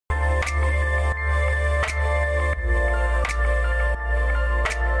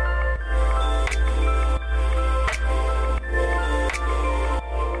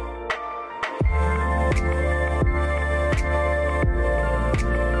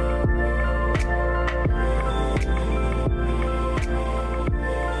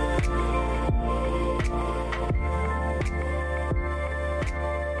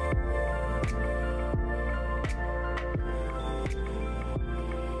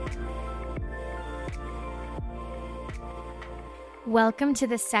Welcome to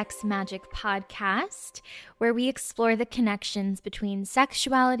the Sex Magic Podcast, where we explore the connections between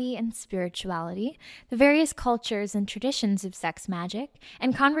sexuality and spirituality, the various cultures and traditions of sex magic,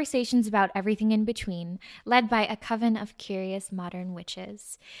 and conversations about everything in between, led by a coven of curious modern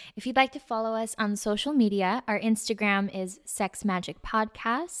witches. If you'd like to follow us on social media, our Instagram is Sex Magic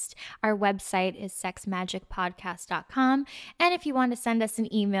Podcast, our website is sexmagicpodcast.com, and if you want to send us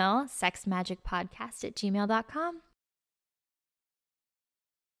an email, sexmagicpodcast@gmail.com.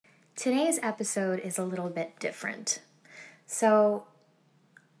 Today's episode is a little bit different. So,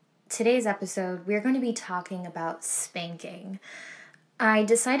 today's episode, we're going to be talking about spanking. I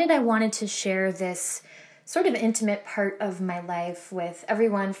decided I wanted to share this sort of intimate part of my life with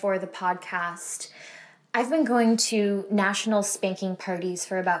everyone for the podcast. I've been going to national spanking parties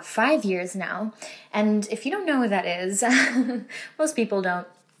for about 5 years now, and if you don't know what that is, most people don't,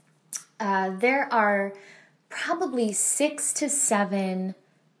 there are probably 6 to 7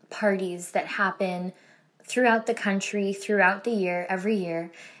 parties that happen throughout the country, throughout the year, every year,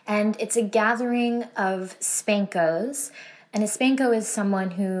 and it's a gathering of spankos, and a spanko is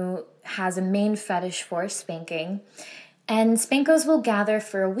someone who has a main fetish for spanking, and spankos will gather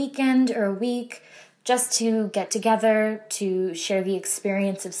for a weekend or a week just to get together, to share the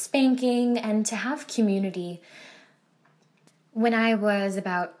experience of spanking, and to have community. When I was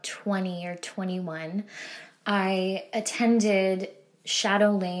about 20 or 21, I attended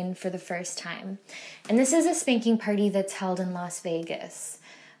Shadow Lane for the first time. And this is a spanking party that's held in Las Vegas.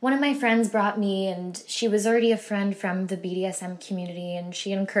 One of my friends brought me, and she was already a friend from the BDSM community, and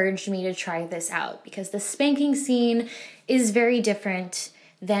she encouraged me to try this out because the spanking scene is very different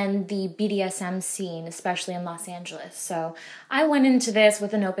than the BDSM scene, especially in Los Angeles. So I went into this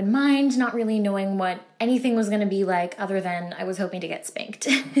with an open mind, not really knowing what anything was going to be like other than I was hoping to get spanked.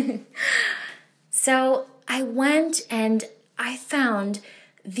 So I went and I found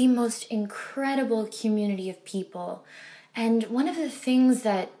the most incredible community of people. And one of the things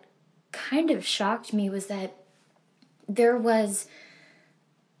that kind of shocked me was that there was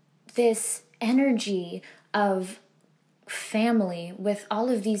this energy of family with all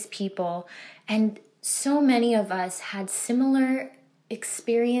of these people. And so many of us had similar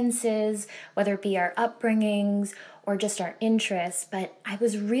experiences, whether it be our upbringings or just our interests. But I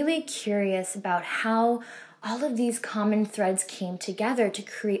was really curious about how all of these common threads came together to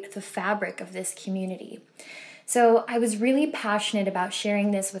create the fabric of this community. So I was really passionate about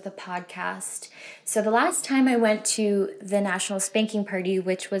sharing this with a podcast. So the last time I went to the National Spanking Party,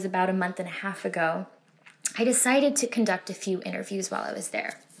 which was about a month and a half ago, I decided to conduct a few interviews while I was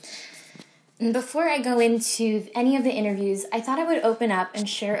there. And before I go into any of the interviews, I thought I would open up and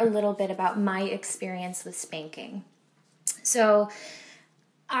share a little bit about my experience with spanking. So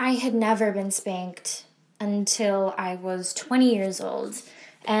I had never been spanked until I was 20 years old.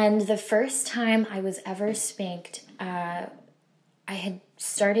 And the first time I was ever spanked, I had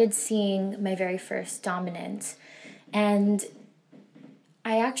started seeing my very first dominant. And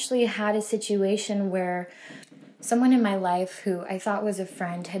I actually had a situation where someone in my life who I thought was a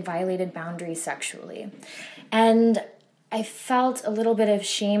friend had violated boundaries sexually. And I felt a little bit of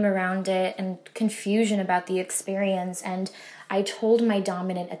shame around it and confusion about the experience. And I told my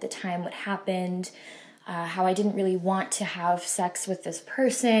dominant at the time what happened, how I didn't really want to have sex with this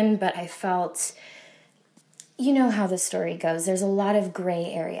person, but I felt, you know how the story goes. There's a lot of gray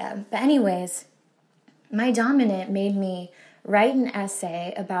area. But anyways, my dominant made me write an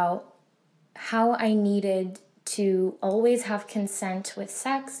essay about how I needed to always have consent with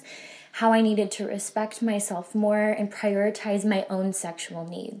sex, how I needed to respect myself more and prioritize my own sexual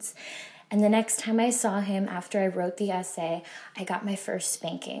needs. And the next time I saw him after I wrote the essay, I got my first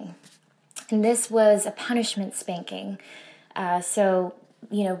spanking. And this was a punishment spanking. So,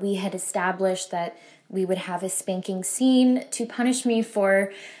 we had established that we would have a spanking scene to punish me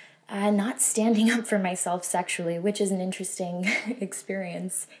for not standing up for myself sexually, which is an interesting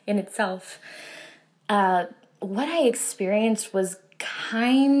experience in itself. What I experienced was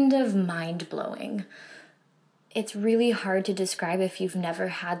kind of mind-blowing. It's really hard to describe if you've never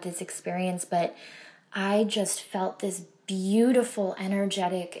had this experience, but I just felt this beautiful,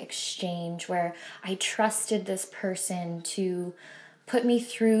 energetic exchange where I trusted this person to put me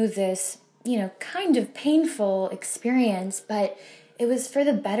through this, kind of painful experience, but it was for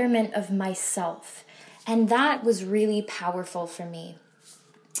the betterment of myself. And that was really powerful for me.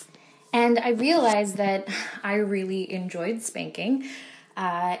 And I realized that I really enjoyed spanking,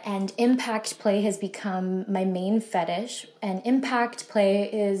 and impact play has become my main fetish. And impact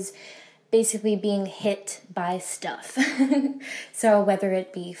play is basically being hit by stuff. So whether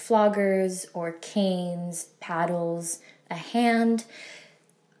it be floggers or canes, paddles, a hand.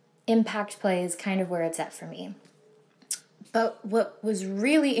 Impact play is kind of where it's at for me. But what was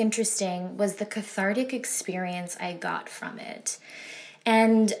really interesting was the cathartic experience I got from it.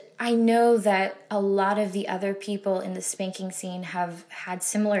 And I know that a lot of the other people in the spanking scene have had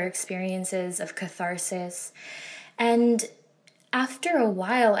similar experiences of catharsis. And after a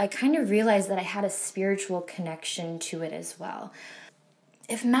while, I kind of realized that I had a spiritual connection to it as well.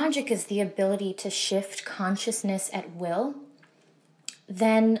 If magic is the ability to shift consciousness at will,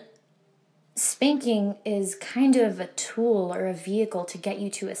 then spanking is kind of a tool or a vehicle to get you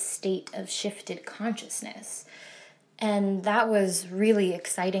to a state of shifted consciousness. And that was really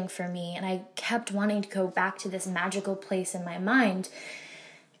exciting for me. And I kept wanting to go back to this magical place in my mind.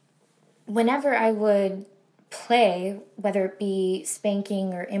 Whenever I would play, whether it be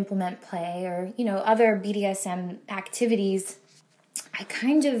spanking or implement play or, other BDSM activities, I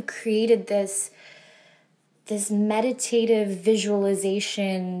kind of created this meditative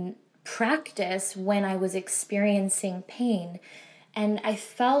visualization practice when I was experiencing pain. And I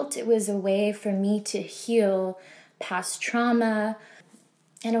felt it was a way for me to heal past trauma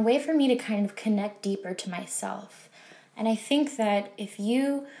and a way for me to kind of connect deeper to myself. And I think that if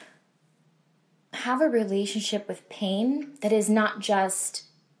you have a relationship with pain that is not just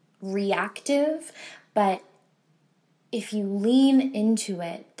reactive, but if you lean into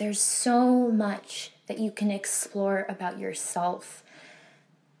it, there's so much that you can explore about yourself.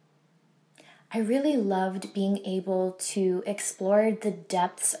 I really loved being able to explore the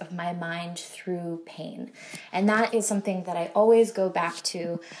depths of my mind through pain. And that is something that I always go back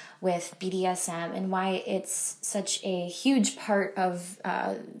to with BDSM and why it's such a huge part of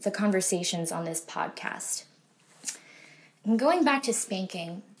the conversations on this podcast. And going back to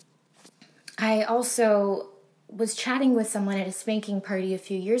spanking, I also was chatting with someone at a spanking party a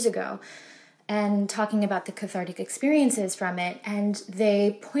few years ago and talking about the cathartic experiences from it. And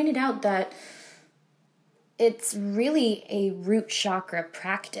they pointed out that it's really a root chakra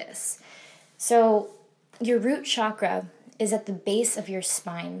practice. So your root chakra is at the base of your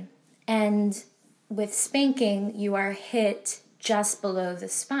spine. And with spanking, you are hit just below the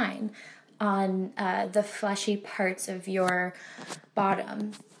spine on the fleshy parts of your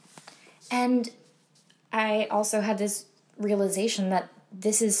bottom. And I also had this realization that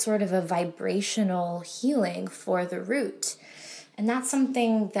this is sort of a vibrational healing for the root. And that's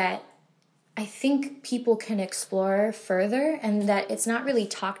something that I think people can explore further, and that it's not really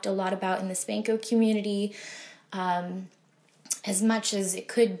talked a lot about in the Spanko community as much as it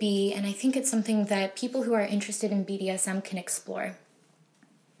could be. And I think it's something that people who are interested in BDSM can explore.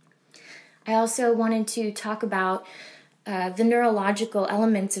 I also wanted to talk about the neurological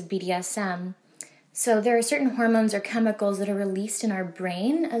elements of BDSM. So there are certain hormones or chemicals that are released in our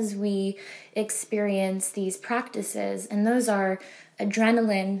brain as we experience these practices, and those are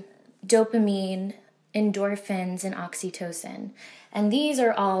adrenaline, dopamine, endorphins, and oxytocin. And these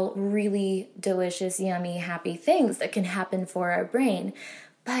are all really delicious, yummy, happy things that can happen for our brain.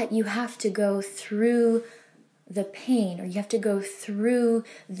 But you have to go through the pain, or you have to go through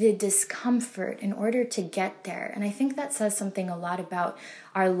the discomfort in order to get there. And I think that says something a lot about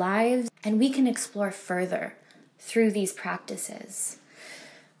our lives, and we can explore further through these practices.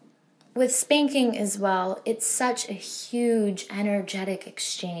 With spanking as well, it's such a huge energetic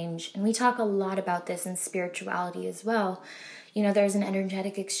exchange, and we talk a lot about this in spirituality as well. There's an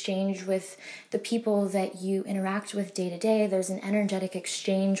energetic exchange with the people that you interact with day to day. There's an energetic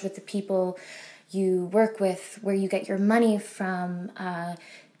exchange with the people you work with, where you get your money from,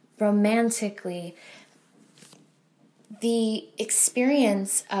 romantically. The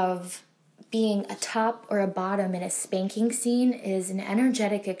experience of being a top or a bottom in a spanking scene is an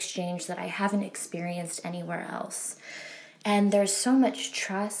energetic exchange that I haven't experienced anywhere else. And there's so much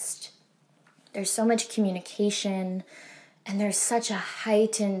trust, there's so much communication, and there's such a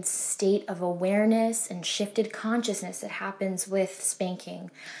heightened state of awareness and shifted consciousness that happens with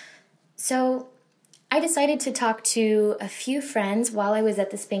spanking. So I decided to talk to a few friends while I was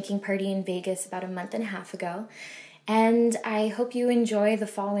at the spanking party in Vegas about a month and a half ago. And I hope you enjoy the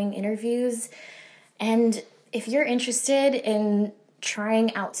following interviews. And if you're interested in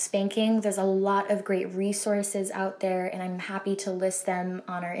trying out spanking, there's a lot of great resources out there, and I'm happy to list them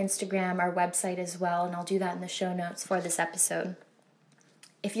on our Instagram, our website as well, and I'll do that in the show notes for this episode.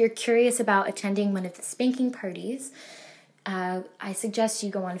 If you're curious about attending one of the spanking parties, I suggest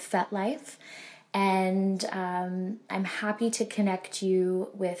you go on FetLife. And I'm happy to connect you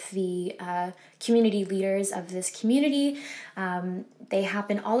with the community leaders of this community. They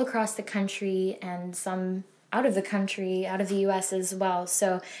happen all across the country, and some out of the country, out of the US as well.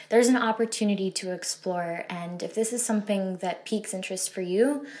 So there's an opportunity to explore. And if this is something that piques interest for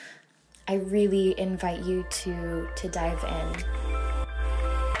you, I really invite you to dive in.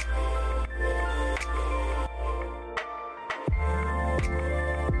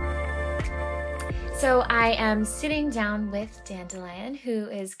 So I am sitting down with Dandelion, who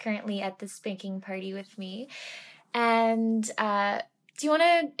is currently at the spanking party with me. And do you want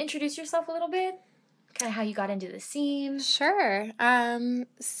to introduce yourself a little bit? Kind of how you got into the scene? Sure.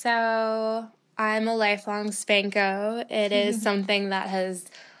 So I'm a lifelong Spanko. It is something that has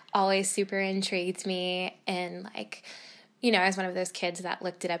always super intrigued me. And like, you know, I was one of those kids that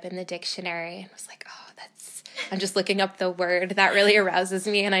looked it up in the dictionary and was like, oh, I'm just looking up the word that really arouses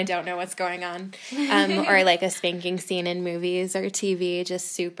me and I don't know what's going on. Or like a spanking scene in movies or TV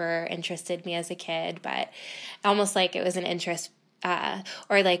just super interested me as a kid, but almost like it was an interest,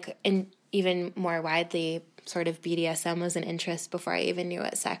 or like even more widely, sort of BDSM was an interest before I even knew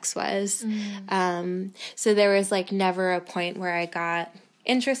what sex was. So there was like never a point where I got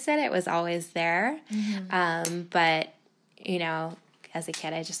interested. It was always there. But, you know, as a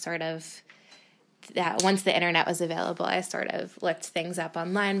kid, I just sort of, that once the internet was available, I sort of looked things up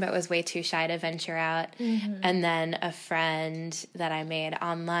online, but was way too shy to venture out. And then a friend that I made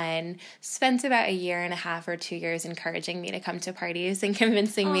online spent about 1.5 years or 2 years encouraging me to come to parties and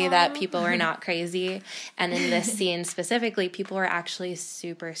convincing me that people were not crazy. And in this scene specifically, people were actually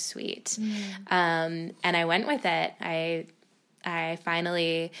super sweet. And I went with it. I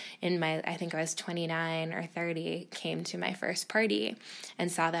finally, I think I was 29 or 30, came to my first party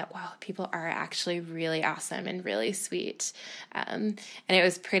and saw that, wow, people are actually really awesome and really sweet. And it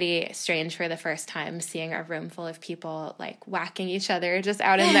was pretty strange for the first time seeing a room full of people like whacking each other just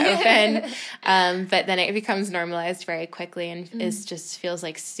out in the open. But then it becomes normalized very quickly and is just feels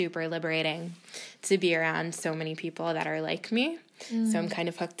like super liberating to be around so many people that are like me. So I'm kind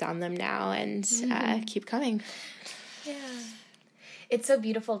of hooked on them now and keep coming. Yeah. It's so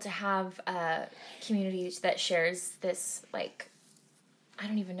beautiful to have a community that shares this, like, I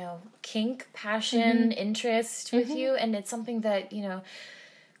don't even know, kink, passion, interest with you. And it's something that, you know,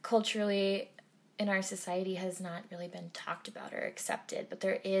 culturally in our society has not really been talked about or accepted. But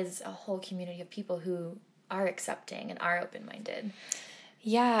there is a whole community of people who are accepting and are open-minded.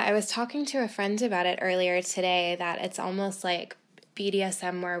 Yeah, I was talking to a friend about it earlier today, that it's almost like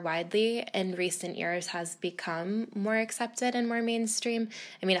BDSM more widely in recent years has become more accepted and more mainstream.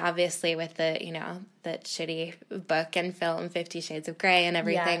 I mean, obviously with the, you know, the shitty book and film 50 Shades of Grey and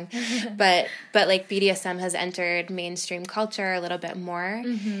everything, but like BDSM has entered mainstream culture a little bit more.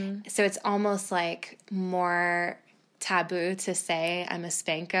 So it's almost like more taboo to say I'm a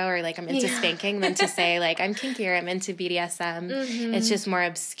Spanko or like I'm into spanking than to say like I'm kinky or I'm into BDSM. It's just more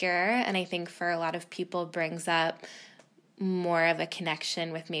obscure, and I think for a lot of people brings up more of a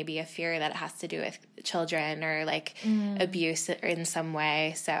connection with maybe a fear that it has to do with children or like abuse in some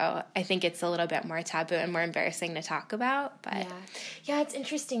way. So I think it's a little bit more taboo and more embarrassing to talk about. But yeah, it's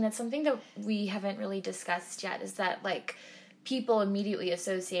interesting. That's something that we haven't really discussed yet, is that like people immediately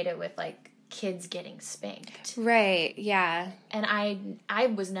associate it with like kids getting spanked. Right, yeah. And I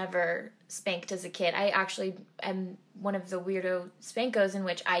was never spanked as a kid. I actually am one of the weirdo Spankos in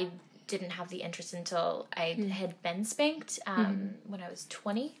which I didn't have the interest until I had been spanked when I was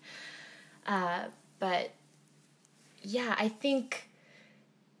 20. But yeah, I think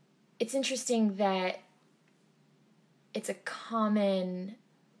it's interesting that it's a common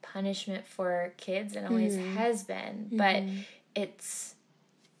punishment for kids and always has been, but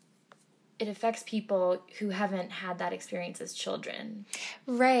it affects people who haven't had that experience as children.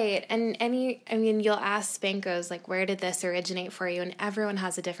 Right. And you'll ask Spankos, like, where did this originate for you? And everyone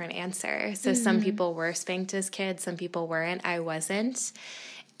has a different answer. So some people were spanked as kids, some people weren't. I wasn't.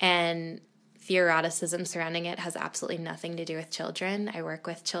 And the eroticism surrounding it has absolutely nothing to do with children. I work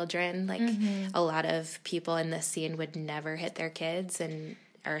with children. Like, a lot of people in this scene would never hit their kids and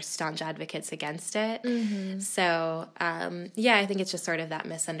are staunch advocates against it. So, I think it's just sort of that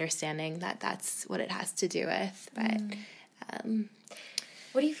misunderstanding that that's what it has to do with. But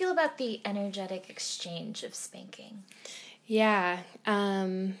what do you feel about the energetic exchange of spanking? Yeah,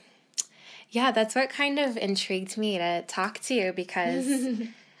 that's what kind of intrigued me to talk to you, because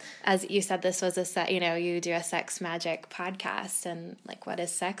as you said, this was you do a sex magic podcast, and like, what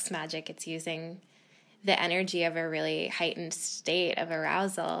is sex magic? It's using the energy of a really heightened state of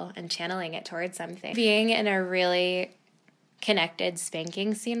arousal and channeling it towards something. Being in a really connected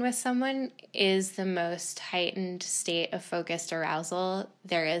spanking scene with someone is the most heightened state of focused arousal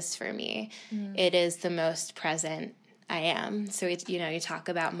there is for me. It is the most present I am. So, you talk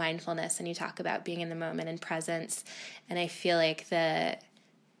about mindfulness and you talk about being in the moment and presence. And I feel like the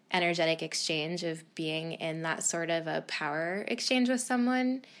energetic exchange of being in that sort of a power exchange with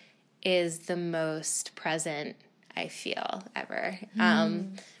someone is the most present I feel ever,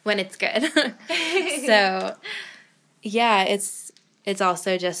 when it's good. So, yeah, it's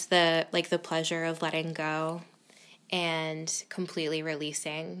also just the pleasure of letting go and completely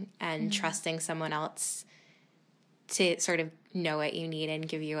releasing and trusting someone else to sort of know what you need and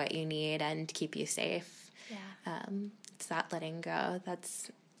give you what you need and keep you safe. Yeah. It's that letting go.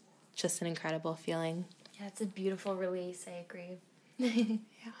 That's just an incredible feeling. Yeah, it's a beautiful release. I agree. Yeah.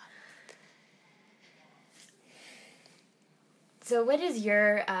 So what is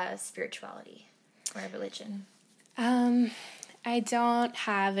your spirituality or religion? I don't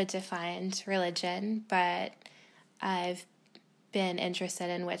have a defined religion, but I've been interested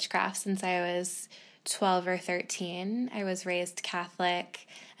in witchcraft since I was 12 or 13. I was raised Catholic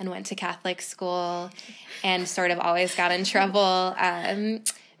and went to Catholic school and sort of always got in trouble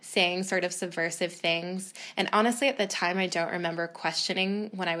saying sort of subversive things. And honestly, at the time, I don't remember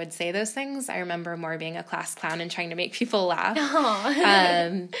questioning when I would say those things. I remember more being a class clown and trying to make people laugh.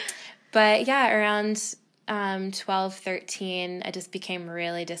 But yeah, around 12, 13, I just became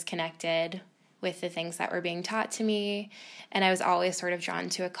really disconnected with the things that were being taught to me. And I was always sort of drawn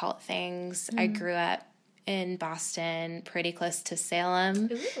to occult things. I grew up in Boston, pretty close to Salem.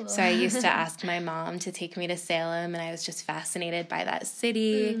 Ooh. So I used to ask my mom to take me to Salem, and I was just fascinated by that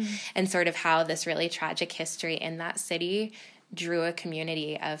city and sort of how this really tragic history in that city drew a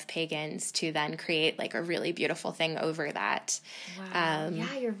community of pagans to then create like a really beautiful thing over that. Wow.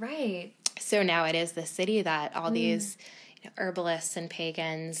 Yeah, you're right. So now it is the city that all these herbalists and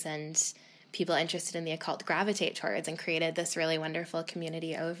pagans and people interested in the occult gravitate towards and created this really wonderful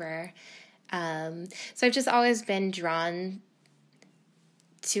community over. So I've just always been drawn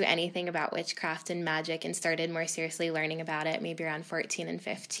to anything about witchcraft and magic and started more seriously learning about it maybe around 14 and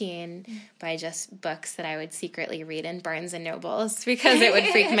 15 by just books that I would secretly read in Barnes and Nobles because it would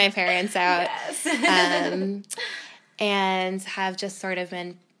freak my parents out. Yes. And have just sort of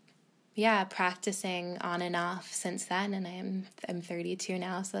been practicing on and off since then, and I'm 32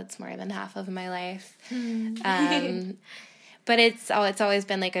 now, so that's more than half of my life. But it's always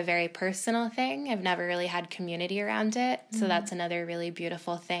been like a very personal thing. I've never really had community around it, so that's another really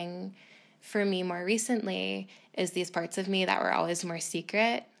beautiful thing for me more recently is these parts of me that were always more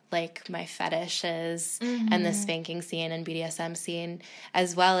secret, like my fetishes and the spanking scene and BDSM scene,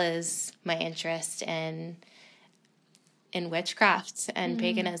 as well as my interest in witchcraft and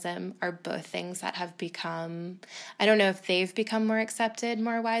paganism are both things that have become, I don't know if they've become more accepted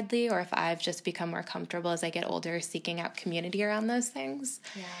more widely or if I've just become more comfortable as I get older seeking out community around those things.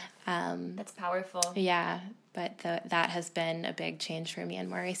 Yeah, that's powerful. Yeah, but that has been a big change for me in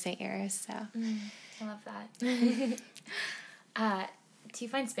more recent years. So I love that. Do you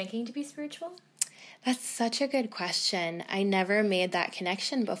find spanking to be spiritual? That's such a good question. I never made that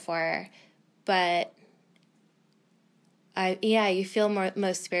connection before, but you feel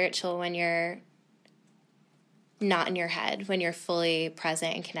most spiritual when you're not in your head, when you're fully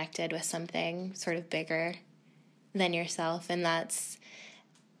present and connected with something sort of bigger than yourself. And that's,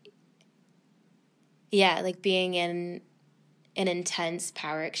 like being in an intense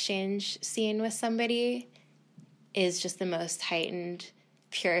power exchange scene with somebody is just the most heightened,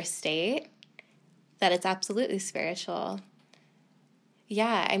 pure state that it's absolutely spiritual.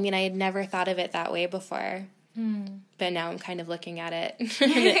 Yeah, I mean, I had never thought of it that way before. But now I'm kind of looking at it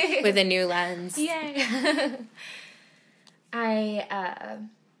with a new lens. Yeah. I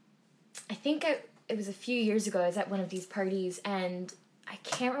think it was a few years ago. I was at one of these parties, and I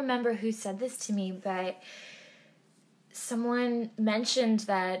can't remember who said this to me, but someone mentioned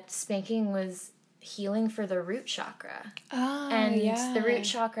that spanking was healing for the root chakra. Oh, and yeah. The root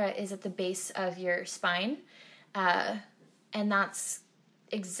chakra is at the base of your spine, and that's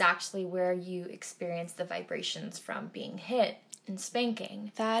exactly where you experience the vibrations from being hit and spanking.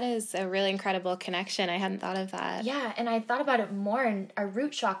 That is a really incredible connection. I hadn't thought of that. Yeah, and I thought about it more, and our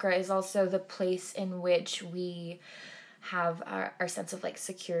root chakra is also the place in which we have our sense of like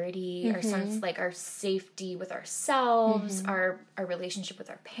security, our sense like our safety with ourselves, our relationship with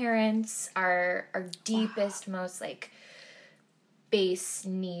our parents, our deepest, most like base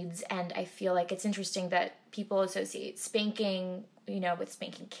needs. And I feel like it's interesting that people associate spanking, with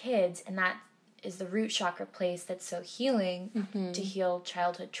spanking kids, and that is the root chakra place that's so healing to heal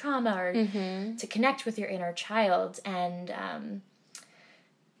childhood trauma or to connect with your inner child. And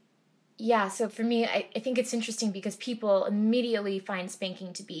Yeah, so for me, I think it's interesting because people immediately find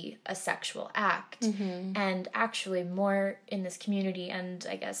spanking to be a sexual act. And actually more in this community, and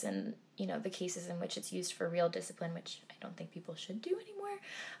I guess in, the cases in which it's used for real discipline, which I don't think people should do anymore.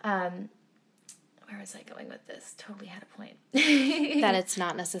 Where was I going with this? Totally had a point. That it's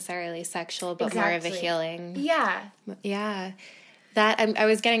not necessarily sexual, but more of a healing. Yeah. Yeah. That I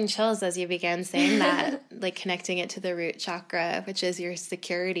was getting chills as you began saying that, like connecting it to the root chakra, which is your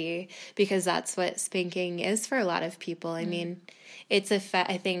security, because that's what spanking is for a lot of people. I mean, I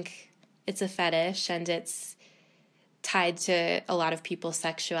think it's a fetish, and it's tied to a lot of people's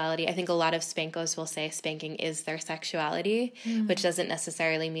sexuality. I think a lot of spankos will say spanking is their sexuality, which doesn't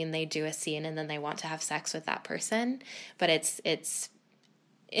necessarily mean they do a scene and then they want to have sex with that person, but it's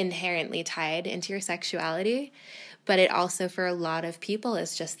inherently tied into your sexuality. But it also, for a lot of people,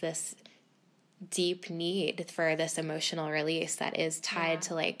 is just this deep need for this emotional release that is tied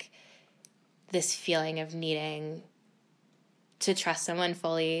to like this feeling of needing to trust someone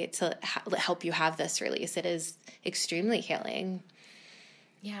fully to help you have this release. It is extremely healing.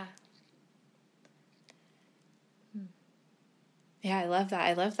 Yeah. Yeah, I love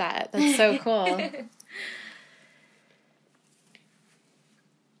that. That's so cool.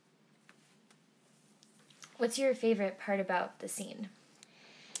 What's your favorite part about the scene?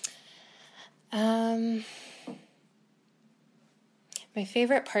 My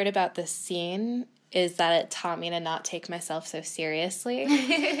favorite part about this scene is that it taught me to not take myself so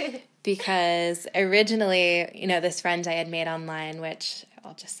seriously. Because originally, this friend I had made online, which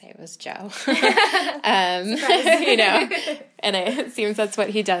I'll just say it was Joe, and it seems that's what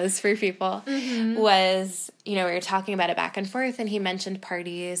he does for people, was, we were talking about it back and forth, and he mentioned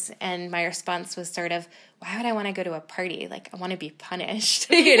parties, and my response was sort of, why would I want to go to a party? Like, I want to be punished,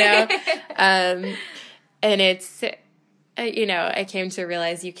 and it's, I came to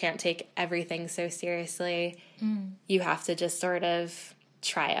realize you can't take everything so seriously. You have to just sort of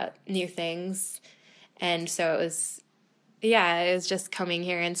try out new things. And so it was just coming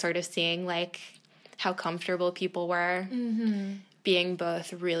here and sort of seeing like how comfortable people were being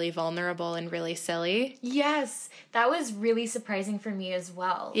both really vulnerable and really silly. Yes, that was really surprising for me as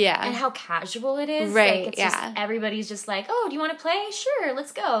well. Yeah. And how casual it is. Right, like, it's just, everybody's just like, oh, do you want to play? Sure,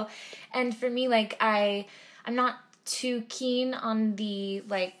 let's go. And for me, like, I'm not too keen on the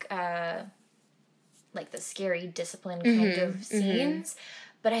like the scary discipline kind of scenes,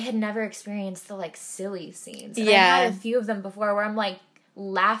 but I had never experienced the like silly scenes. And I had a few of them before where I'm like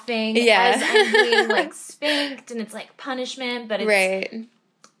laughing as I'm being like spanked, and it's like punishment, but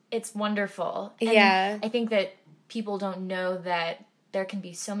it's wonderful. And I think that people don't know that there can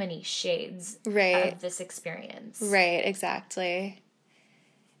be so many shades of this experience. Right, exactly.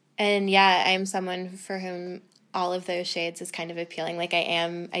 And I'm someone for whom all of those shades is kind of appealing. Like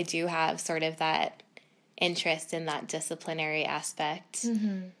I do have sort of that interest in that disciplinary aspect.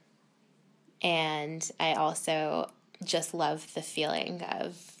 And I also just love the feeling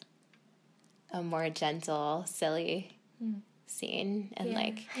of a more gentle, silly scene. And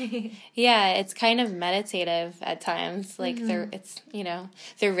it's kind of meditative at times. Like it's,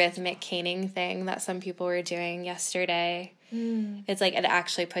 the rhythmic caning thing that some people were doing yesterday. It's like it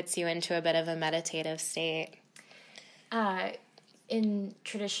actually puts you into a bit of a meditative state. In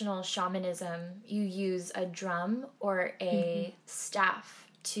traditional shamanism, you use a drum or a staff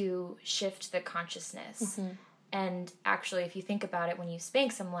to shift the consciousness. And actually, if you think about it, when you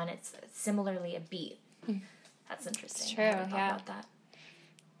spank someone, it's similarly a beat. That's interesting. It's true, I never thought about that.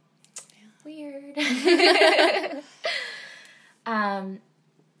 Weird.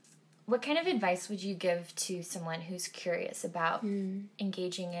 What kind of advice would you give to someone who's curious about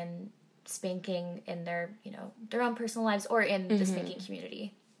engaging in spanking in their own personal lives or in the spanking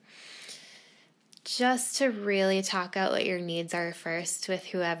community? Just to really talk out what your needs are first with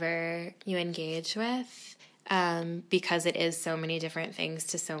whoever you engage with, because it is so many different things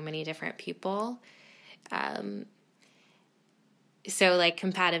to so many different people. So like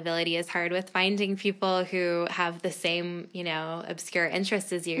compatibility is hard with finding people who have the same, obscure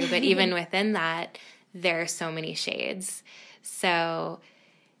interests as you, but even within that, there are so many shades. So,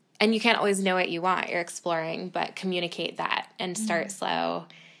 and you can't always know what you want. You're exploring, but communicate that and start slow.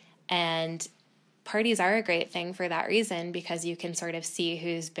 And parties are a great thing for that reason, because you can sort of see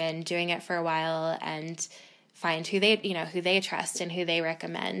who's been doing it for a while and find who they trust and who they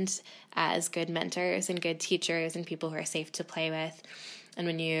recommend as good mentors and good teachers and people who are safe to play with. And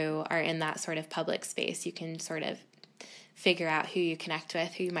when you are in that sort of public space, you can sort of figure out who you connect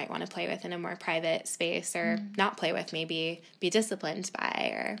with, who you might want to play with in a more private space or not play with, maybe be disciplined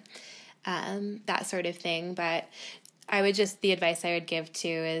by, or that sort of thing. But the advice I would give to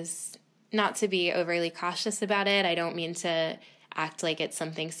is not to be overly cautious about it. I don't mean to act like it's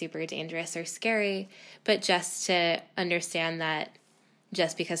something super dangerous or scary, but just to understand that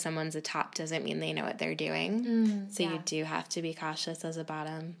just because someone's a top doesn't mean they know what they're doing. So you do have to be cautious as a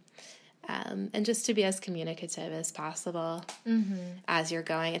bottom. And just to be as communicative as possible as you're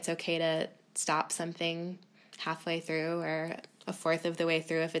going. It's okay to stop something halfway through or a fourth of the way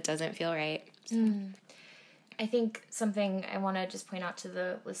through if it doesn't feel right. So. I think something I want to just point out to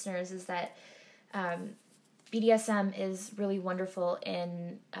the listeners is that BDSM is really wonderful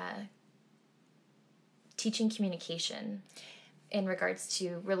in teaching communication in regards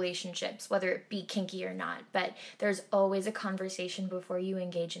to relationships, whether it be kinky or not. But there's always a conversation before you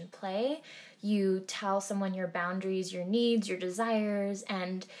engage in play. You tell someone your boundaries, your needs, your desires.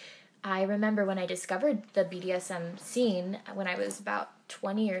 And I remember when I discovered the BDSM scene when I was about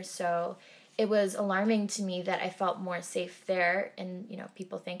 20 or so, it was alarming to me that I felt more safe there. And,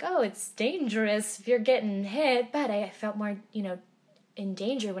 people think, oh, it's dangerous if you're getting hit. But I felt more, in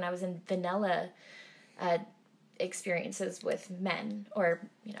danger when I was in vanilla experiences with men or.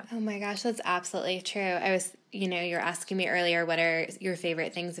 Oh my gosh, that's absolutely true. I was, you're asking me earlier, what are your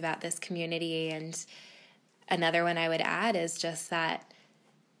favorite things about this community? And another one I would add is just that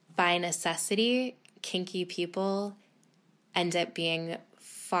by necessity, kinky people end up being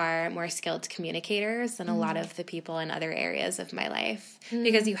far more skilled communicators than a lot of the people in other areas of my life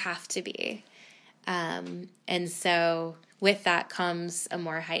because you have to be. And so with that comes a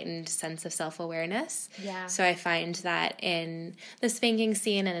more heightened sense of self-awareness. Yeah. So I find that in the spanking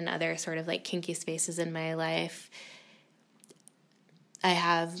scene and in other sort of like kinky spaces in my life, I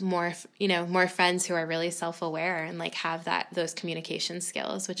have more friends who are really self-aware and like have those communication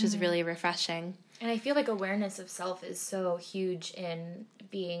skills, which is really refreshing. And I feel like awareness of self is so huge in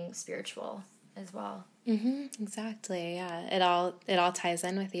being spiritual as well. Mm-hmm, exactly. Yeah. It all ties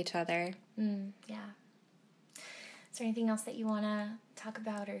in with each other. Yeah. Is there anything else that you want to talk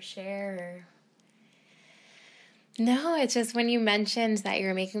about or share? Or? No, it's just when you mentioned that you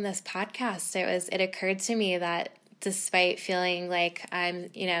were making this podcast, it occurred to me that despite feeling like I'm,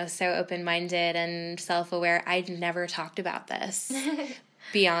 so open-minded and self-aware, I'd never talked about this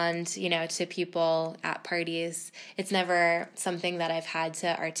beyond, to people at parties. It's never something that I've had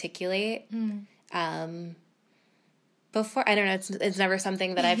to articulate. Before, I don't know, it's never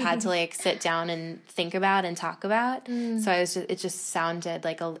something that I've had to like sit down and think about and talk about. So it just sounded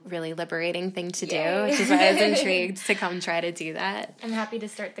like a really liberating thing to do, which is why I was intrigued to come try to do that. I'm happy to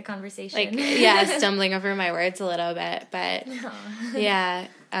start the conversation. Stumbling over my words a little bit, but yeah.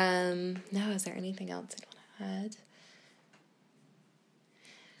 No, is there anything else I want to add?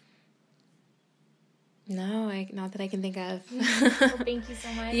 No, not that I can think of. Well, thank you so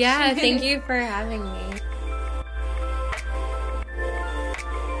much. Yeah, thank you for having me.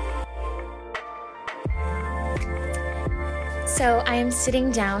 So I am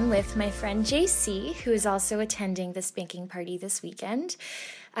sitting down with my friend JC, who is also attending the spanking party this weekend.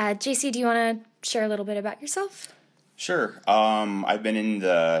 JC, do you want to share a little bit about yourself? Sure. I've been in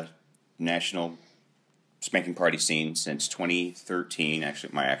the national spanking party scene since 2013.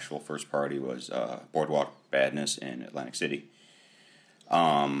 Actually, my actual first party was Boardwalk Badness in Atlantic City.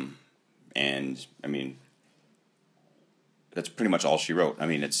 And I mean, that's pretty much all she wrote. I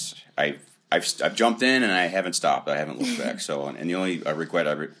mean, I've jumped in and I haven't stopped. I haven't looked back. So, and the only regret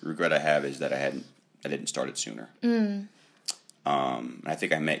I have is that I didn't start it sooner. I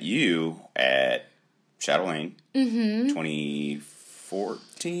think I met you at Shadow Lane,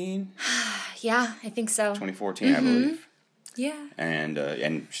 2014. Yeah, I think so. 2014, I believe. Yeah. And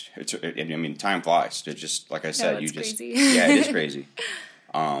time flies. It's just like I said, crazy. Yeah, it is crazy.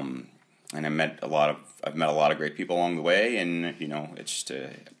 And I've met a lot of great people along the way, and it's just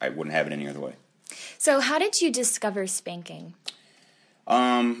I wouldn't have it any other way. So, how did you discover spanking?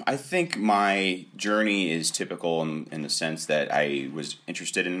 I think my journey is typical in the sense that I was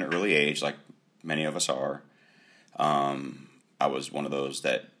interested in an early age, like many of us are. I was one of those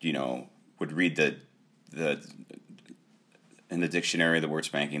that would read the in the dictionary, the word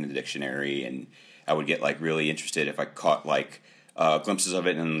spanking in the dictionary, and I would get like really interested if I caught like glimpses of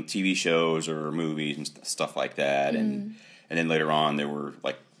it in TV shows or movies and stuff like that. And then later on there were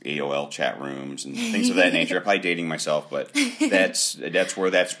like AOL chat rooms and things of that nature. I'm probably dating myself, but that's where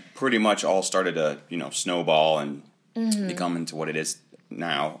that's pretty much all started to snowball and become into what it is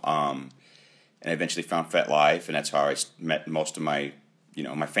now. And I eventually found FetLife, and that's how I met most of my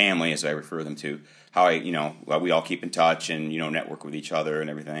my family, as I refer them to. How we all keep in touch and network with each other and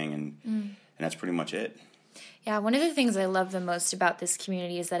everything, and that's pretty much it. Yeah, one of the things I love the most about this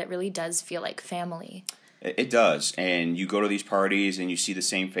community is that it really does feel like family. It does, and you go to these parties and you see the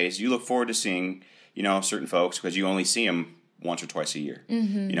same face. You look forward to seeing, certain folks because you only see them once or twice a year.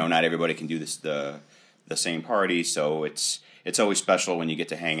 Mm-hmm. Not everybody can do the same party, so it's always special when you get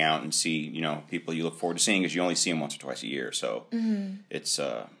to hang out and see, people you look forward to seeing because you only see them once or twice a year. So it's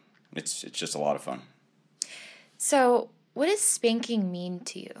just a lot of fun. So, what does spanking mean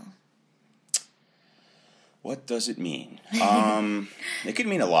to you? What does it mean? It could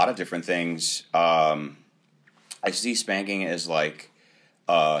mean a lot of different things. I see spanking as like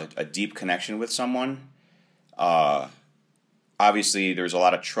a deep connection with someone. Obviously, there's a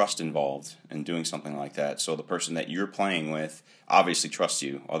lot of trust involved in doing something like that. So the person that you're playing with obviously trusts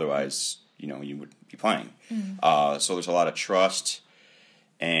you. Otherwise, you would be playing. Mm-hmm. So there's a lot of trust,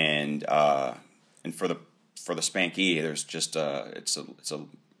 and for the spankee, there's just it's a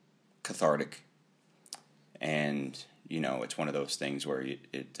cathartic, and it's one of those things where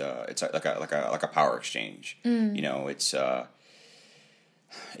it's like a power exchange.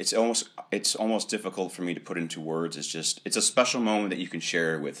 It's almost difficult for me to put into words. It's a special moment that you can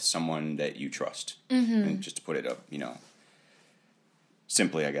share with someone that you trust. Mm-hmm. And just to put it up,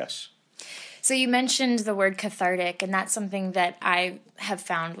 simply, I guess. So you mentioned the word cathartic, and that's something that I have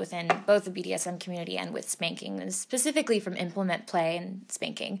found within both the BDSM community and with spanking, and specifically from implement play and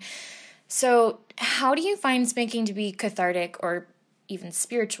spanking. So how do you find spanking to be cathartic or even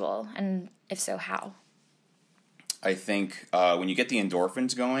spiritual? And if so, how? I think when you get the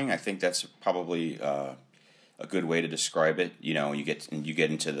endorphins going, I think that's probably a good way to describe it. You get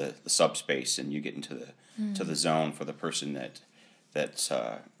into the subspace, and you get into the zone for the person that's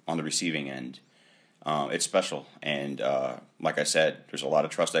on the receiving end. It's special, and like I said, there's a lot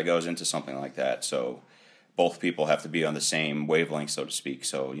of trust that goes into something like that. So both people have to be on the same wavelength, so to speak.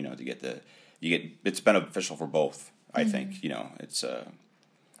 So it's beneficial for both. I think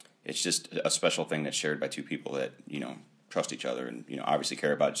it's just a special thing that's shared by two people that trust each other and obviously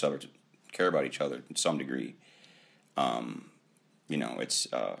care about each other to some degree. It's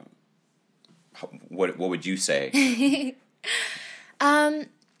what would you say?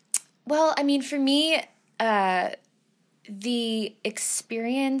 Well, I mean, for me, the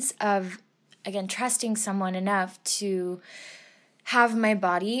experience of, again, trusting someone enough to have my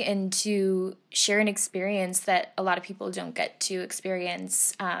body and to share an experience that a lot of people don't get to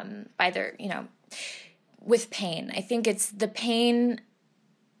experience with pain. I think it's the pain,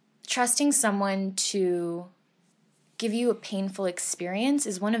 trusting someone to give you a painful experience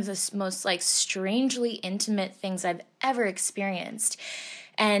is one of the most strangely intimate things I've ever experienced.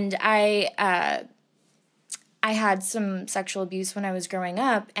 And I had some sexual abuse when I was growing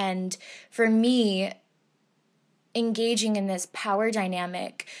up, and for me, engaging in this power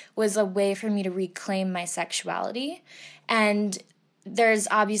dynamic was a way for me to reclaim my sexuality. And there's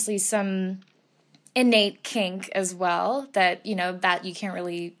obviously some innate kink as well that you can't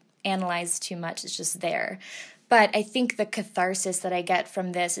really analyze too much. It's just there. But I think the catharsis that I get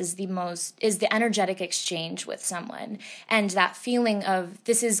from this is the energetic exchange with someone, and that feeling of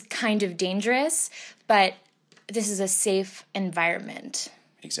this is kind of dangerous, but this is a safe environment.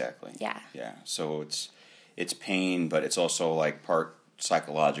 Exactly. Yeah. Yeah. So it's pain, but it's also like part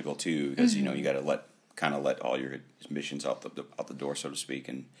psychological too, because you got to let all your ambitions out the door, so to speak,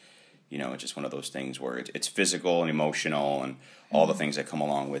 and it's just one of those things where it's physical and emotional and all the things that come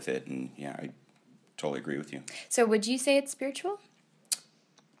along with it, and yeah, I totally agree with you. So would you say it's spiritual?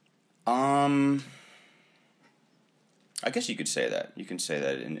 I guess you could say that. You can say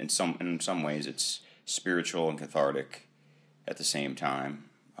that in some ways it's spiritual and cathartic at the same time.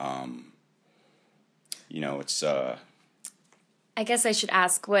 It's I guess I should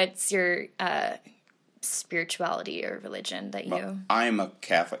ask, what's your spirituality or religion that you... Well, I'm a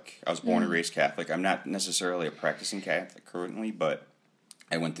Catholic. I was born and raised Catholic. I'm not necessarily a practicing Catholic currently, but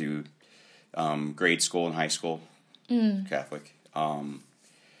I went through grade school and high school Catholic.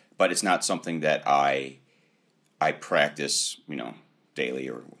 But it's not something that I practice, daily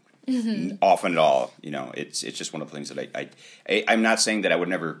or often at all. It's just one of the things that I'm not saying that I would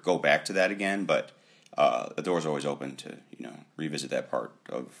never go back to that again, but the door's always open to, revisit that part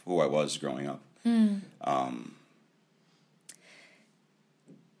of who I was growing up.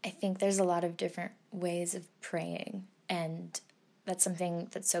 I think there's a lot of different ways of praying, and that's something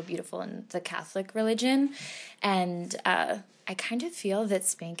that's so beautiful in the Catholic religion. And I kind of feel that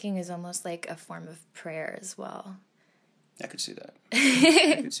spanking is almost like a form of prayer as well. I could see that.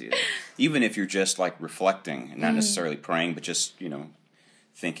 I could see that. Even if you're just reflecting and not necessarily praying, but just,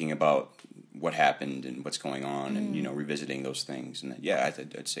 thinking about what happened and what's going on and, revisiting those things. And yeah,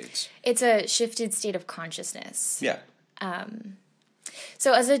 I'd say it's a shifted state of consciousness. Yeah.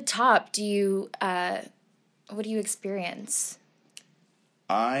 So as a top, do what do you experience?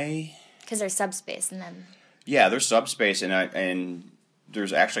 Because there's subspace, and then there's subspace, and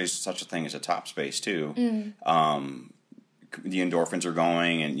there's actually such a thing as a top space too. The endorphins are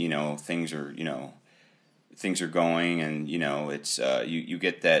going, and things are going, and it's you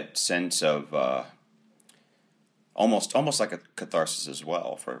get that sense of almost like a catharsis as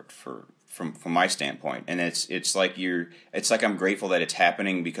well from my standpoint. And it's like I'm grateful that it's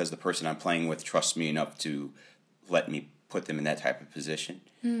happening because the person I'm playing with trusts me enough to let me put them in that type of position,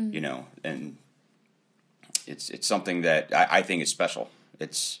 and it's something that I think is special.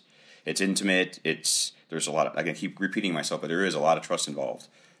 It's intimate. There's a lot of, I can keep repeating myself, but there is a lot of trust involved.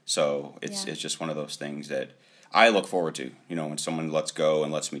 So it's just one of those things that I look forward to. When someone lets go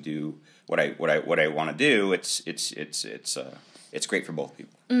and lets me do what I want to do, it's great for both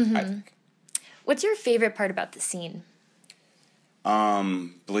people. Mm-hmm. I think. What's your favorite part about the scene?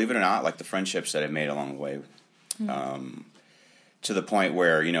 Believe it or not, like the friendships that I've made along the way, to the point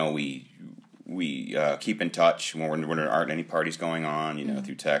where we keep in touch when there aren't any parties going on,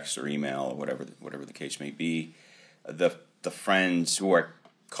 through text or email or whatever the case may be. The friends who I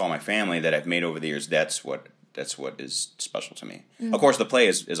call my family that I've made over the years, that's what is special to me. Of course, the play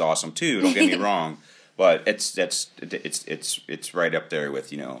is awesome too. Don't get me wrong, but it's right up there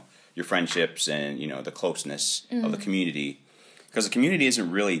with your friendships and the closeness of the community, because the community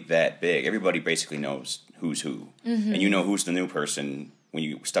isn't really that big. Everybody basically knows who's who, and who's the new person when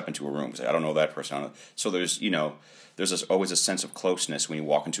you step into a room. Say, I don't know that person. So there's always a sense of closeness when you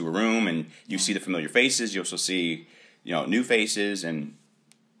walk into a room and you see the familiar faces. You also see new faces, and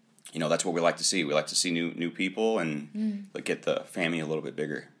that's what we like to see. We like to see new people and get the family a little bit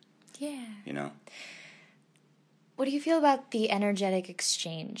bigger. Yeah. What do you feel about the energetic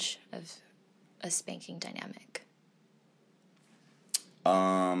exchange of a spanking dynamic?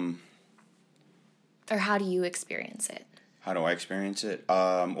 Or how do you experience it? How do I experience it?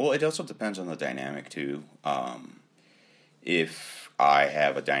 Well, it also depends on the dynamic too. If I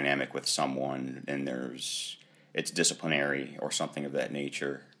have a dynamic with someone and it's disciplinary or something of that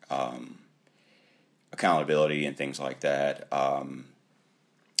nature, accountability and things like that,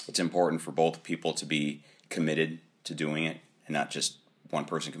 it's important for both people to be committed to doing it and not just one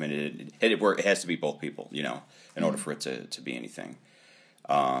person committed. It has to be both people, in order for it to be anything.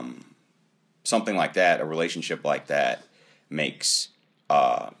 Something like that, a relationship like that, makes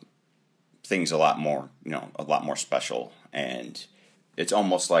things a lot more special, and it's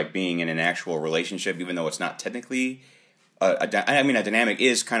almost like being in an actual relationship, even though it's not technically. A dynamic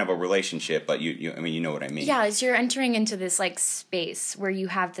is kind of a relationship, but you know what I mean. Yeah, so you're entering into this space where you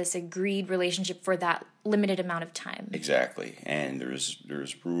have this agreed relationship for that limited amount of time. Exactly, and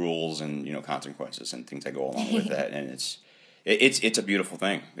there's rules and consequences and things that go along with that, and it's a beautiful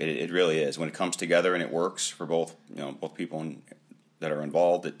thing. It really is. When it comes together and it works for both people that are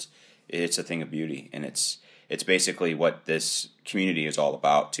involved, it's a thing of beauty, and it's basically what this community is all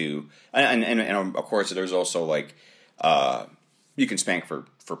about too. And of course, there's also you can spank for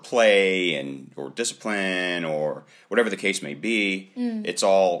play or discipline or whatever the case may be. It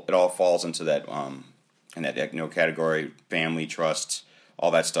all falls into that in that category. Family, trust, all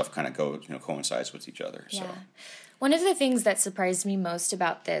that stuff kind of goes coincides with each other. Yeah. So. One of the things that surprised me most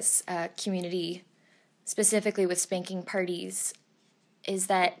about this community, specifically with spanking parties, is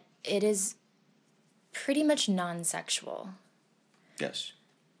that it is pretty much non-sexual. Yes.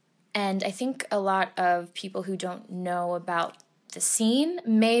 And I think a lot of people who don't know about the scene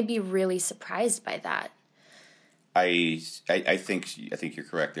may be really surprised by that. I think you're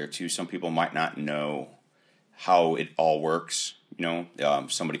correct there too. Some people might not know how it all works.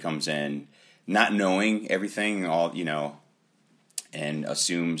 Somebody comes in not knowing everything, and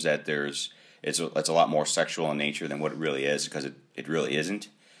assumes that it's a lot more sexual in nature than what it really is, because it really isn't.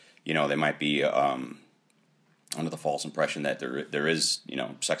 They might be under the false impression that there is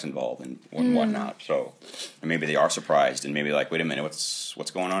sex involved and whatnot. So maybe they are surprised and maybe wait a minute,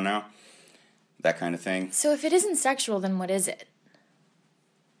 what's going on now? That kind of thing. So if it isn't sexual, then what is it?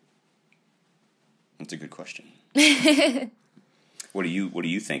 That's a good question. What do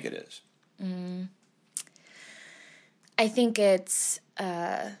you think it is? I think it's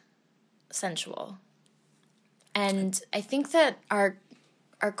sensual. And I think that our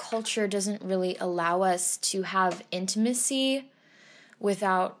culture doesn't really allow us to have intimacy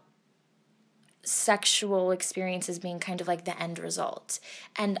without sexual experiences being kind of like the end result.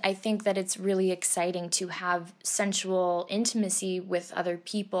 And I think that it's really exciting to have sensual intimacy with other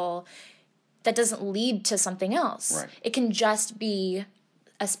people that doesn't lead to something else. Right. It can just be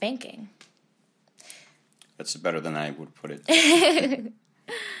a spanking. That's better than I would put it.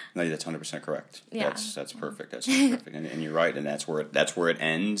 No, that's 100% correct. Yeah. That's perfect. That's perfect, and you're right, and that's where it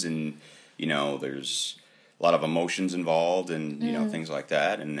ends, and there's a lot of emotions involved, and things like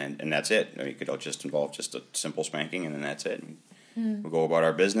that, and that's it. You could just involve just a simple spanking, and then that's it. We'll go about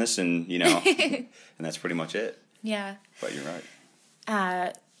our business, and and that's pretty much it. Yeah. But you're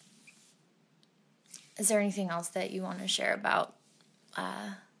right. Is there anything else that you want to share about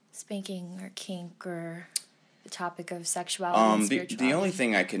spanking or kink or the topic of sexuality and spirituality? The only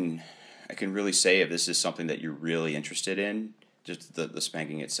thing I can really say, if this is something that you're really interested in, just the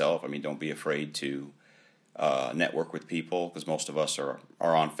spanking itself, I mean, don't be afraid to network with people, because most of us are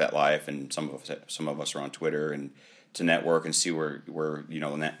on FetLife, and some of us are on Twitter, and to network and see where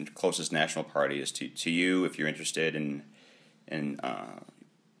the closest national party is to you, if you're interested in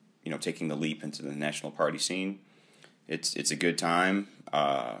taking the leap into the national party scene. It's a good time.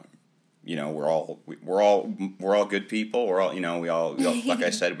 We're all good people. We're all we all like I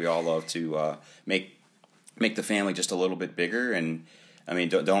said, we all love to make the family just a little bit bigger. And I mean,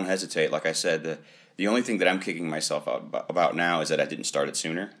 don't hesitate. Like I said, the only thing that I'm kicking myself out about now is that I didn't start it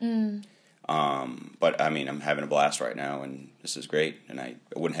sooner. But I mean, I'm having a blast right now, and this is great, and I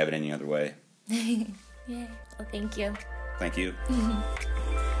wouldn't have it any other way. Yeah. Well, thank you. Thank you.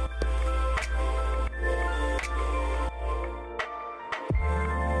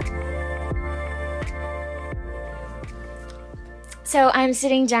 So I'm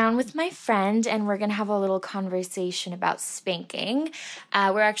sitting down with my friend, and we're going to have a little conversation about spanking.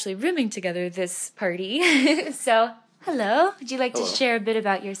 We're actually rooming together this party. So, hello. Would you like to share a bit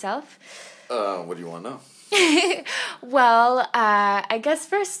about yourself? What do you want to know? Well, I guess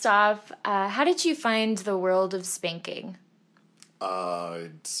first off, how did you find the world of spanking?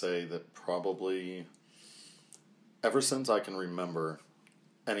 I'd say that probably ever since I can remember,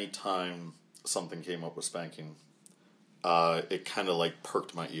 anytime something came up with spanking, it kind of like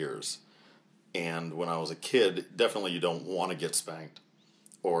perked my ears. And when I was a kid, definitely you don't want to get spanked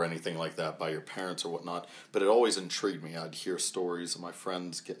or anything like that by your parents or whatnot, but it always intrigued me. I'd hear stories of my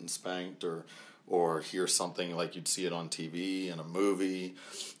friends getting spanked, or hear something like you'd see it on TV in a movie.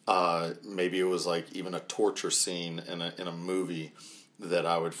 Maybe it was like even a torture scene in a movie that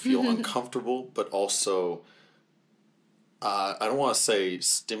I would feel uncomfortable, but also I don't want to say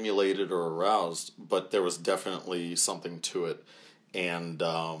stimulated or aroused, but there was definitely something to it. And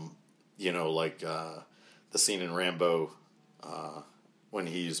like the scene in Rambo when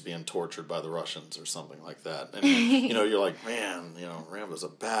he's being tortured by the Russians or something like that. And, you're like, man, Rambo's a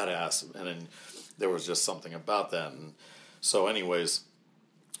badass. And then there was just something about that. And so anyways,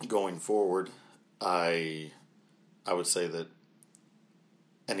 going forward, I would say that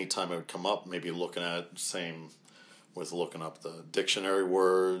anytime it would come up, maybe looking at it, same with looking up the dictionary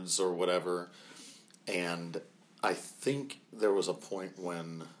words or whatever. And I think there was a point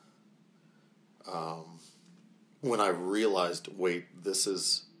when I realized, wait, this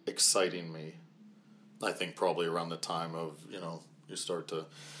is exciting me. I think probably around the time of, you start to...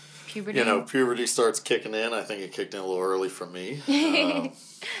 Puberty? Puberty starts kicking in. I think it kicked in a little early for me. I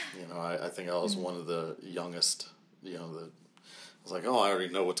think I was one of the youngest, I was like, I already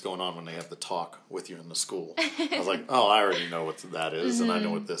know what's going on when they have the talk with you in the school. I was like, I already know what that is, and I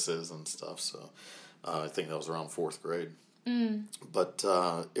know what this is and stuff. So I think that was around 4th grade. But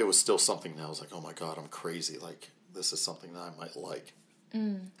it was still something that I was like, oh my God, I'm crazy. Like, this is something that I might like.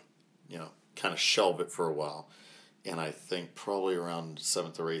 Kind of shelve it for a while. And I think probably around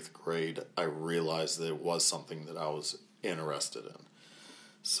 7th or 8th grade, I realized that it was something that I was interested in.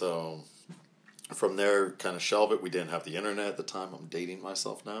 So from there, kind of shelve it. We didn't have the internet at the time. I'm dating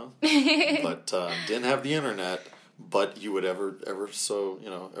myself now. But didn't have the internet. But you would ever so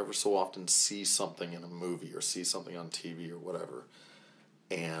often see something in a movie or see something on TV or whatever.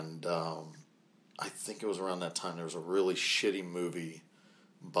 And I think it was around that time there was a really shitty movie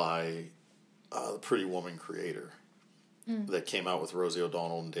by the Pretty Woman creator that came out with Rosie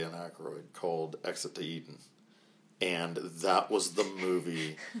O'Donnell and Dan Aykroyd called Exit to Eden. And that was the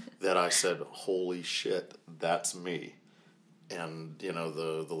movie that I said, holy shit, that's me. And,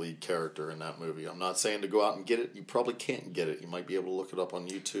 the lead character in that movie. I'm not saying to go out and get it. You probably can't get it. You might be able to look it up on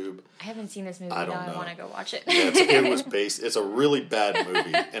YouTube. I haven't seen this movie. I don't know. I want to go watch it. Yeah, it's a really bad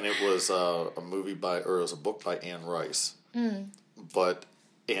movie. And it was it was a book by Anne Rice. But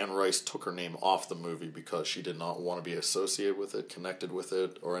Anne Rice took her name off the movie because she did not want to be associated with it, connected with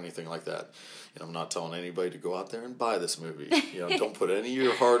it, or anything like that. I'm not telling anybody to go out there and buy this movie. Don't put any of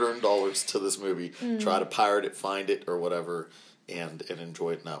your hard-earned dollars to this movie. Try to pirate it, find it, or whatever, and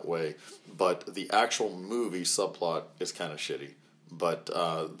enjoy it in that way. But the actual movie subplot is kind of shitty. But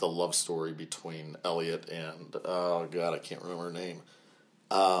the love story between Elliot and, oh God, I can't remember her name.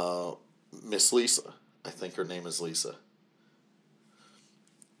 Miss Lisa. I think her name is Lisa.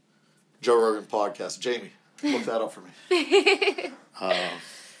 Joe Rogan podcast. Jamie, look that up for me.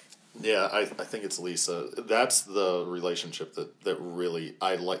 Yeah, I think it's Lisa. That's the relationship that really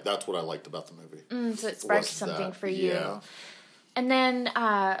I like. That's what I liked about the movie. So it sparked something for you. Yeah. And then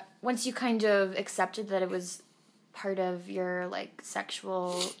once you kind of accepted that it was part of your like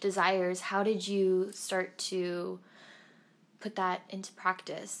sexual desires, how did you start to put that into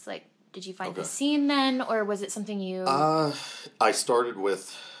practice? Like, did you find the scene then, or was it something you... I started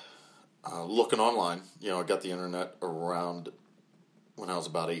with looking online. I got the internet around when I was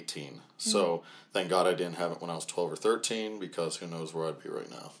about 18. So thank God I didn't have it when I was 12 or 13, because who knows where I'd be right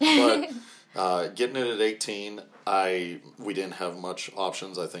now. But getting it at 18, we didn't have much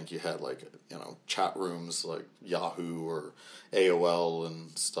options. I think you had chat rooms like Yahoo or AOL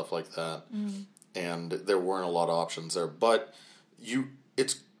and stuff like that. And there weren't a lot of options there. But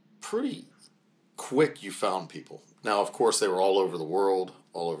it's pretty quick you found people. Now, of course, they were all over the world,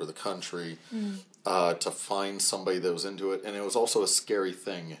 all over the country, to find somebody that was into it. And it was also a scary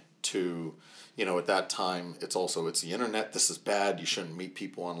thing to, at that time, it's the internet. This is bad. You shouldn't meet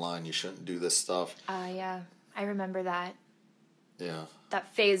people online. You shouldn't do this stuff. Yeah. I remember that. Yeah.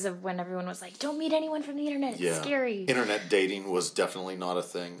 That phase of when everyone was like, don't meet anyone from the internet. It's scary. Internet dating was definitely not a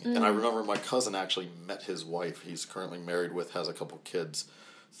thing. And I remember my cousin actually met his wife. He's currently married has a couple kids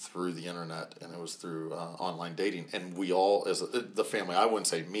through the internet, and it was through online dating. And we all, as the family, I wouldn't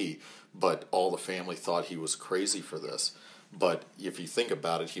say me, but all the family thought he was crazy for this. But if you think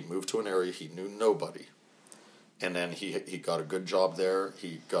about it, he moved to an area he knew nobody. And then he got a good job there.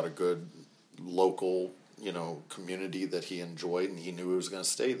 He got a good local community that he enjoyed, and he knew he was going to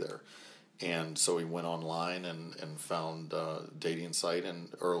stay there. And so he went online and found a dating site, and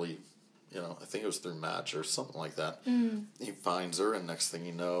early, I think it was through Match or something like that. He finds her, and next thing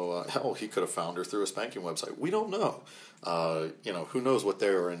you know, hell, he could have found her through a spanking website. We don't know. Who knows what they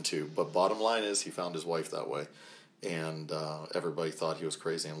were into. But bottom line is, he found his wife that way. And everybody thought he was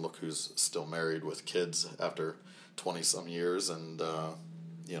crazy, and look who's still married with kids after 20-some years, and,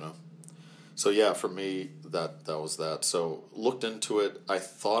 So, yeah, for me, that was that. So, looked into it. I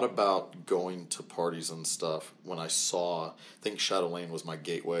thought about going to parties and stuff when I I think Shadow Lane was my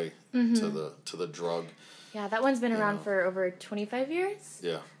gateway to the drug. Yeah, that one's been around for over 25 years.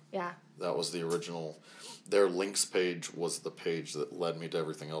 Yeah. Yeah. That was the original. Their links page was the page that led me to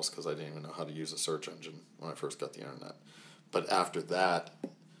everything else, because I didn't even know how to use a search engine when I first got the internet. But after that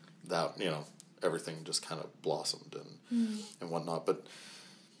everything just kind of blossomed and whatnot. But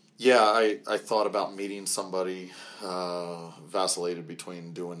yeah, I thought about meeting somebody, vacillated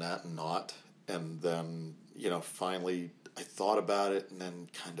between doing that and not. And then, finally I thought about it, and then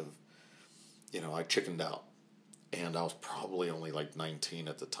kind of, I chickened out. And I was probably only like 19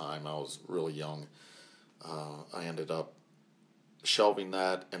 at the time. I was really young. I ended up shelving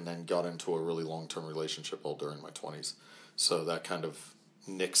that, and then got into a really long-term relationship all during my 20s. So that kind of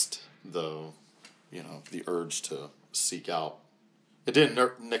nixed the urge to seek out. It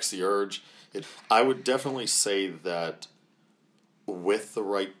didn't nix the urge. I would definitely say that with the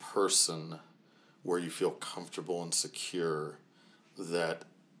right person, where you feel comfortable and secure, that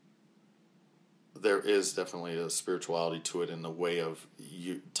there is definitely a spirituality to it, in the way of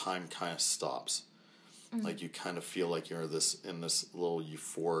time kind of stops. Like, you kind of feel like you're in this little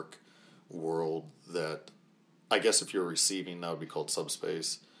euphoric world that, I guess if you're receiving, that would be called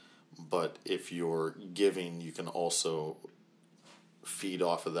subspace. But if you're giving, you can also feed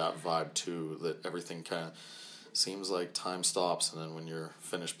off of that vibe too, that everything kind of seems like time stops, and then when you're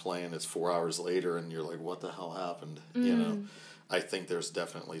finished playing, it's 4 hours later, and you're like, what the hell happened? I think there's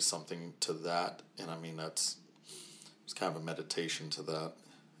definitely something to that, and I mean, it's kind of a meditation to that.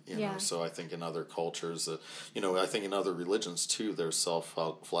 So I think in other cultures, I think in other religions too, there's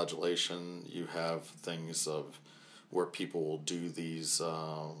self-flagellation. You have things of where people will do these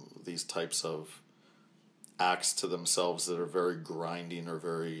types of acts to themselves that are very grinding or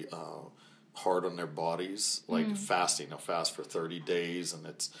very hard on their bodies, like fasting. They'll fast for 30 days, and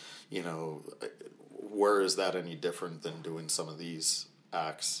it's, where is that any different than doing some of these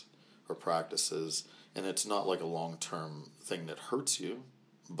acts or practices? And it's not like a long-term thing that hurts you,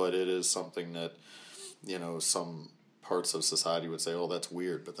 but it is something that, some parts of society would say, oh, that's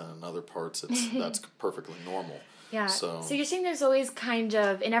weird, but then in other parts, that's perfectly normal. Yeah. So you're saying there's always kind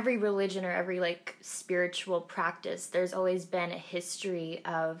of, in every religion or every like spiritual practice, there's always been a history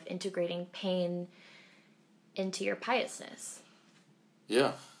of integrating pain into your piousness.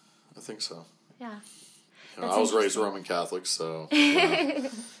 Yeah, I think so. Yeah. I was raised Roman Catholic, so yeah.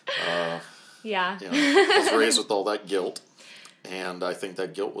 I was raised with all that guilt. And I think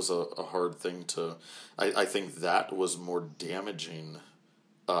that guilt was a hard thing to... I think that was more damaging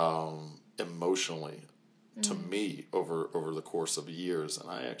emotionally to me over the course of years. And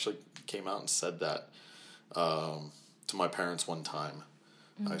I actually came out and said that to my parents one time.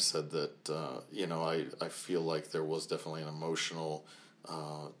 I said that, I feel like there was definitely an emotional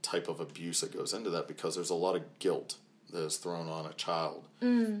type of abuse that goes into that, because there's a lot of guilt that is thrown on a child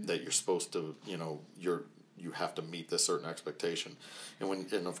that you're supposed to, you have to meet this certain expectation.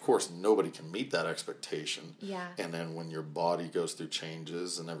 And of course nobody can meet that expectation. Yeah. And then when your body goes through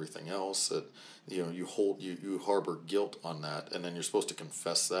changes and everything else, you harbor guilt on that, and then you're supposed to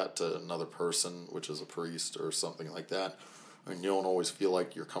confess that to another person, which is a priest or something like that. And you don't always feel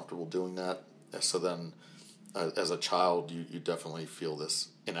like you're comfortable doing that. So then as a child, you definitely feel this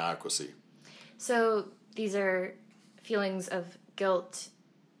inadequacy. So these are feelings of guilt,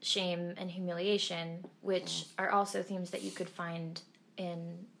 shame, and humiliation, which are also themes that you could find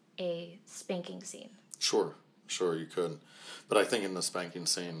in a spanking scene. Sure, you could. But I think in the spanking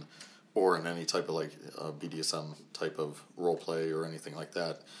scene, or in any type of BDSM type of role play or anything like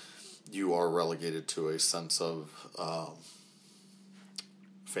that, you are relegated to a sense of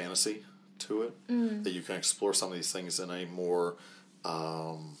fantasy to it, that you can explore some of these things in a more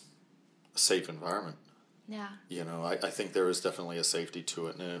safe environment. Yeah. I think there is definitely a safety to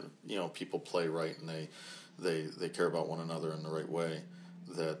it, and people play right, and they care about one another in the right way,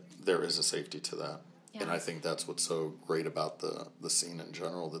 that there is a safety to that. Yeah. And I think that's what's so great about the scene in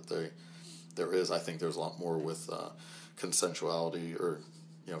general, that there is. I think there's a lot more with consensuality, or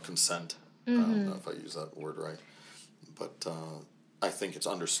consent. I don't know if I use that word right, but I think it's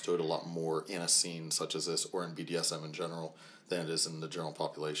understood a lot more in a scene such as this, or in BDSM in general, than it is in the general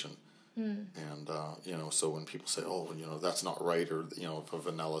population. And, so when people say, oh, that's not right, or, if a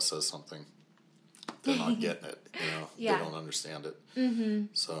vanilla says something, they're not getting it, Yeah. They don't understand it.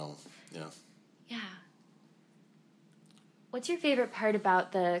 So, yeah. Yeah. What's your favorite part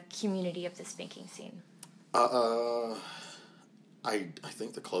about the community of the spanking scene? I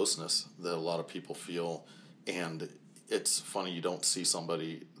think the closeness that a lot of people feel, and it's funny, you don't see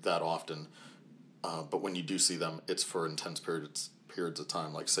somebody that often, but when you do see them, it's for intense periods of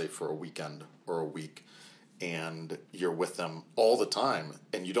time, like say for a weekend or a week, and you're with them all the time,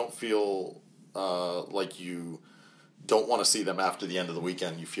 and you don't feel like you don't want to see them after the end of the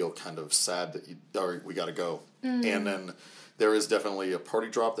weekend. You feel kind of sad that we got to go. And then there is definitely a party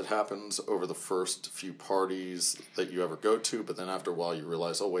drop that happens over the first few parties that you ever go to, but then after a while you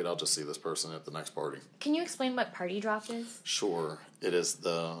realize, oh wait, I'll just see this person at the next party. Can you explain what party drop is? Sure. It's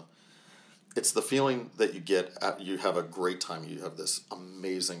the feeling that you get you have a great time. You have this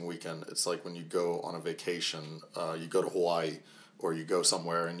amazing weekend. It's like when you go on a vacation, you go to Hawaii, or you go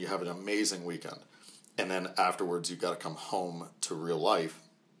somewhere and you have an amazing weekend. And then afterwards you got to come home to real life,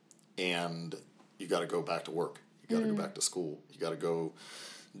 and you got to go back to work. You got to go back to school. You got to go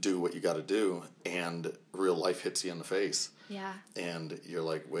do what you got to do, and real life hits you in the face. Yeah. And you're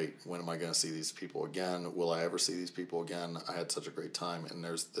like, wait, when am I going to see these people again? Will I ever see these people again? I had such a great time. And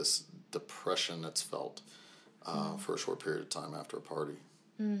there's this depression that's felt for a short period of time after a party.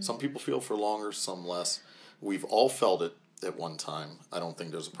 Some people feel for longer, some less. We've all felt it at one time. I don't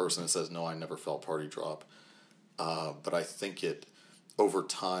think there's a person that says, no, I never felt party drop. But I think over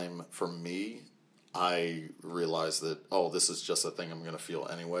time, for me, I realized that, this is just a thing I'm going to feel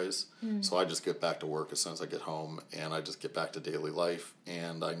anyways. So I just get back to work as soon as I get home, and I just get back to daily life,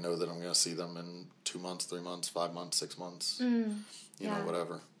 and I know that I'm going to see them in 2 months, 3 months, 5 months, 6 months,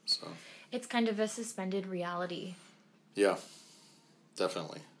 whatever. So it's kind of a suspended reality. Yeah,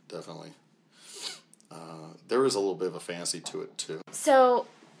 definitely. There is a little bit of a fantasy to it too. So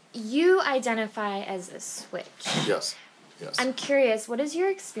you identify as a switch. Yes. I'm curious, what is your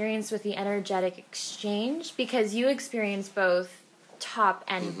experience with the energetic exchange? Because you experience both top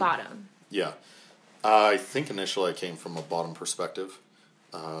and bottom. Yeah. I think initially I came from a bottom perspective.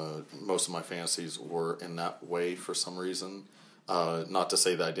 Most of my fantasies were in that way for some reason. Not to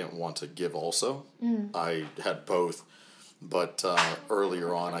say that I didn't want to give also. I had both. But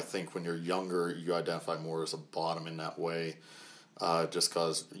earlier on, I think when you're younger, you identify more as a bottom in that way, just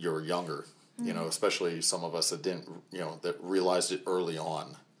because you're younger. Especially some of us that didn't, that realized it early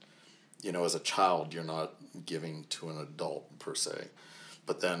on. As a child, you're not giving to an adult per se.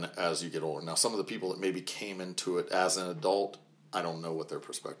 But then as you get older, now some of the people that maybe came into it as an adult, I don't know what their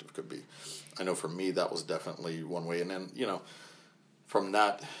perspective could be. I know for me, that was definitely one way. And then, from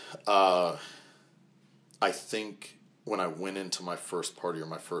that, I think when I went into my first party or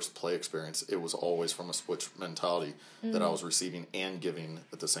my first play experience, it was always from a switch mentality that I was receiving and giving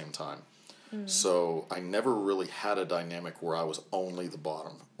at the same time. So I never really had a dynamic where I was only the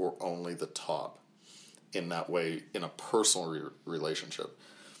bottom or only the top in that way in a personal relationship.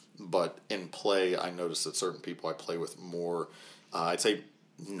 But in play, I noticed that certain people I play with more, I'd say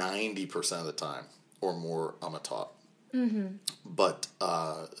 90% of the time or more, I'm a top. But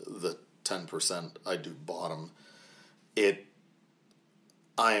the 10% I do bottom,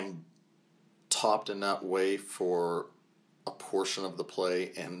 I'm topped in that way for a portion of the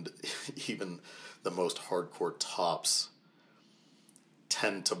play, and even the most hardcore tops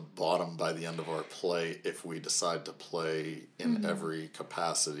tend to bottom by the end of our play if we decide to play in every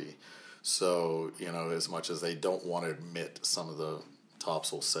capacity. So, as much as they don't want to admit, some of the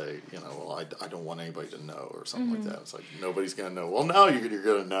tops will say, well, I don't want anybody to know, or something like that. It's like, nobody's going to know. Well, now you're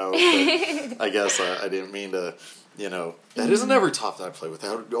going to know. But I guess I didn't mean to, that isn't every top that I play with.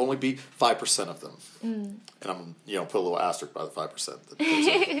 That would only be 5% of them. And I'm, put a little asterisk by the 5%.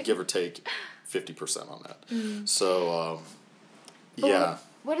 There's give or take 50% on that. So, yeah.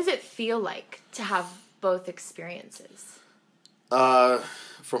 What does it feel like to have both experiences?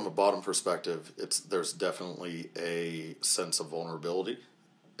 From a bottom perspective, there's definitely a sense of vulnerability,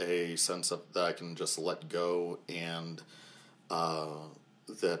 a sense of that I can just let go, and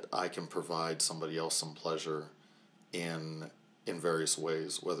that I can provide somebody else some pleasure in various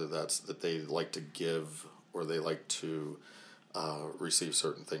ways, whether that's that they like to give or they like to receive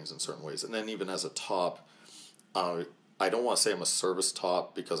certain things in certain ways. And then even as a top, I don't want to say I'm a service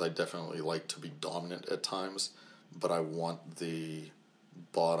top, because I definitely like to be dominant at times, but I want the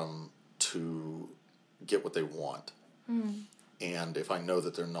bottom to get what they want. And if I know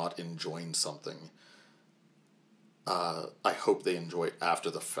that they're not enjoying something, I hope they enjoy it after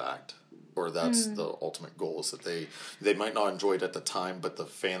the fact, or that's the ultimate goal, is that they might not enjoy it at the time, but the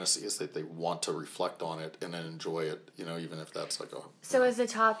fantasy is that they want to reflect on it and then enjoy it, even if that's like a... So as a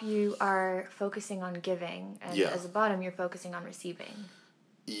top, you are focusing on giving, and as a bottom, you're focusing on receiving.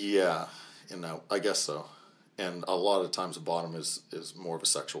 Yeah, I guess so. And a lot of times the bottom is more of a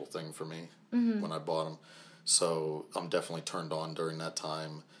sexual thing for me when I bottom. So I'm definitely turned on during that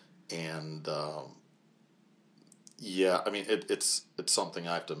time. And, it's something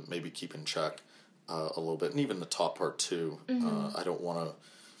I have to maybe keep in check a little bit. And even the top part, too. I don't want to...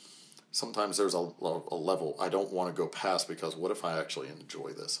 Sometimes there's a level I don't want to go past, because what if I actually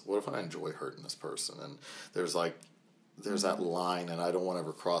enjoy this? What if I enjoy hurting this person? And there's that line, and I don't want to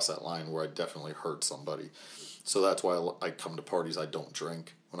ever cross that line where I definitely hurt somebody. So that's why I come to parties. I don't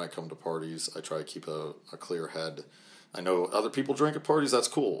drink when I come to parties. I try to keep a clear head. I know other people drink at parties. That's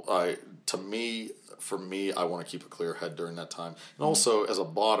cool. For me, I want to keep a clear head during that time. And also, as a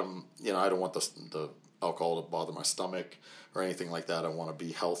bottom, I don't want the alcohol to bother my stomach or anything like that. I want to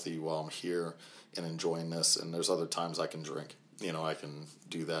be healthy while I'm here and enjoying this. And there's other times I can drink. I can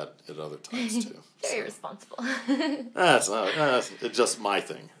do that at other times too. Very responsible. It's just my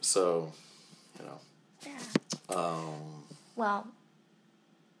thing. So, Yeah. Well.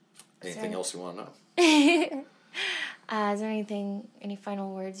 Anything else you want to know? Is there any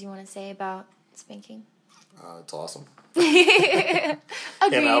final words you want to say about spanking? It's awesome. Agreed.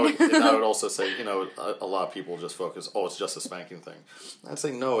 And I would also say, a lot of people just focus, it's just a spanking thing. I'd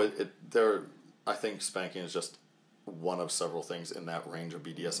say no. I think spanking is just one of several things in that range of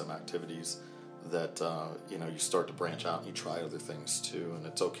BDSM activities that you start to branch out and you try other things too, and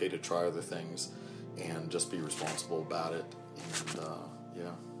it's okay to try other things and just be responsible about it. And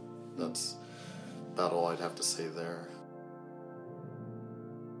that's about all I'd have to say there.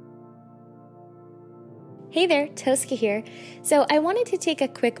 Hey there, Tosca here. So I wanted to take a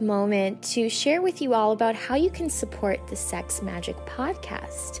quick moment to share with you all about how you can support the Sex Magic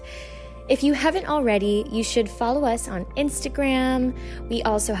Podcast. If you haven't already, you should follow us on Instagram. We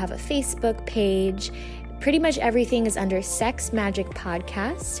also have a Facebook page. Pretty much everything is under Sex Magic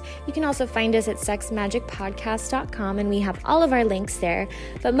Podcast. You can also find us at sexmagicpodcast.com, and we have all of our links there.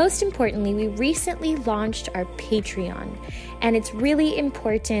 But most importantly, we recently launched our Patreon, and it's really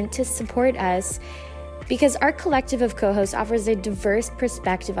important to support us because our collective of co-hosts offers a diverse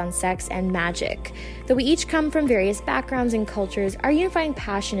perspective on sex and magic. Though we each come from various backgrounds and cultures, our unifying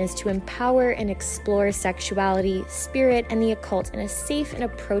passion is to empower and explore sexuality, spirit, and the occult in a safe and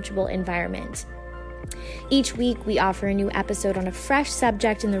approachable environment. Each week, we offer a new episode on a fresh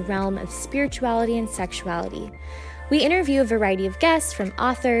subject in the realm of spirituality and sexuality. We interview a variety of guests, from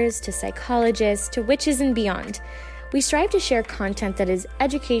authors to psychologists to witches and beyond. We strive to share content that is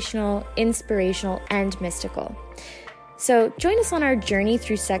educational, inspirational, and mystical. So join us on our journey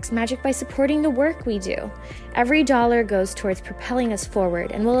through sex magic by supporting the work we do. Every dollar goes towards propelling us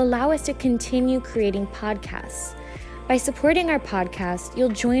forward and will allow us to continue creating podcasts. By supporting our podcast, you'll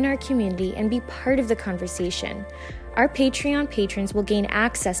join our community and be part of the conversation. Our Patreon patrons will gain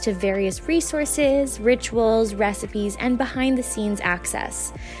access to various resources, rituals, recipes, and behind-the-scenes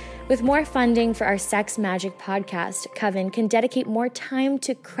access. With more funding for our Sex Magic podcast, Coven can dedicate more time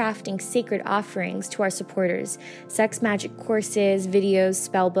to crafting sacred offerings to our supporters, sex magic courses, videos,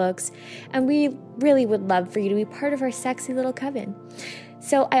 spell books, and we really would love for you to be part of our sexy little coven.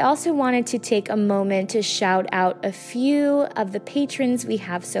 So I also wanted to take a moment to shout out a few of the patrons we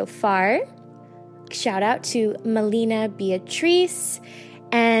have so far. Shout out to Melina Beatrice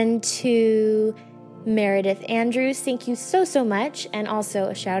and to Meredith Andrews. Thank you so much. And also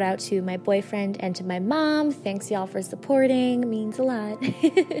a shout out to my boyfriend and to my mom. Thanks y'all for supporting. It means a lot.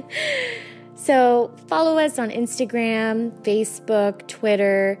 So follow us on Instagram, Facebook,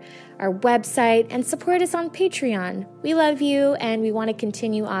 Twitter, our website, and support us on Patreon. We love you, and we want to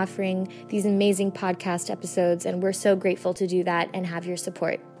continue offering these amazing podcast episodes, and we're so grateful to do that and have your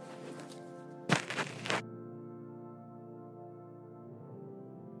support.